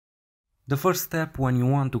The first step when you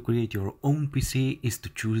want to create your own PC is to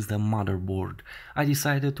choose the motherboard. I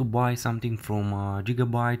decided to buy something from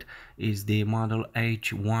Gigabyte, is the model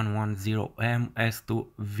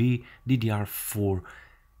H110M-S2V DDR4.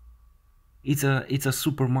 It's a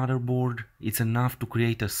super motherboard. It's enough to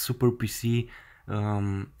create a super PC.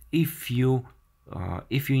 If you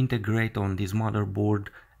integrate on this motherboard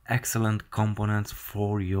excellent components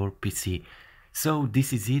for your PC. So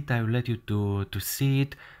this is it. I will let you to see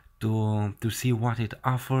it, to see what it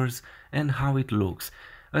offers and how it looks.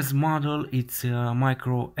 As model, it's a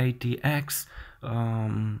micro ATX.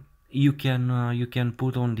 You can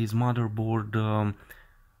put on this motherboard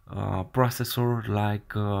processor like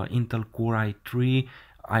Intel Core i3,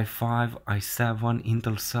 i5, i7,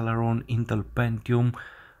 Intel Celeron, Intel Pentium,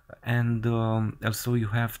 and also you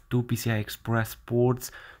have two PCI Express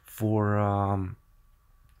ports for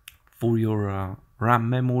your RAM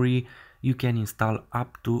memory. You can install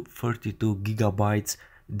up to 32 gigabytes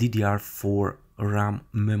DDR4 RAM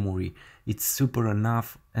memory. It's super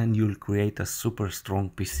enough and you'll create a super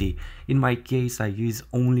strong PC. In my case, I use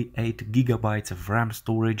only 8 gigabytes of RAM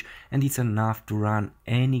storage and it's enough to run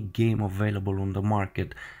any game available on the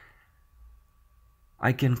market.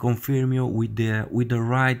 I can confirm you with the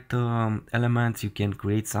right elements you can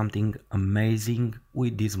create something amazing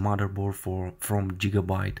with this motherboard from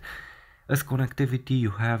Gigabyte. As connectivity,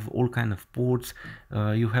 you have all kind of ports.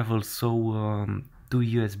 You have also two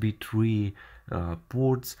USB 3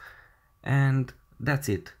 ports, and that's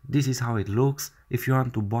it. This is how it looks. If you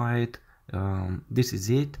want to buy it, this is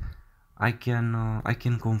it. I can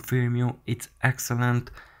confirm you it's excellent,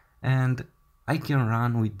 and I can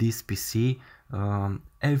run with this PC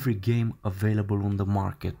every game available on the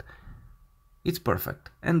market. It's perfect,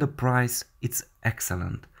 and the price, it's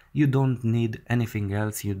excellent. You don't need anything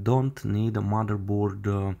else. You don't need a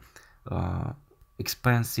motherboard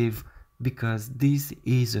expensive, because this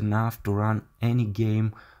is enough to run any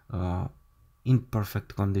game in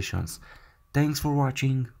perfect conditions. Thanks for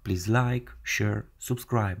watching. Please like, share,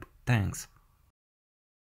 subscribe. Thanks.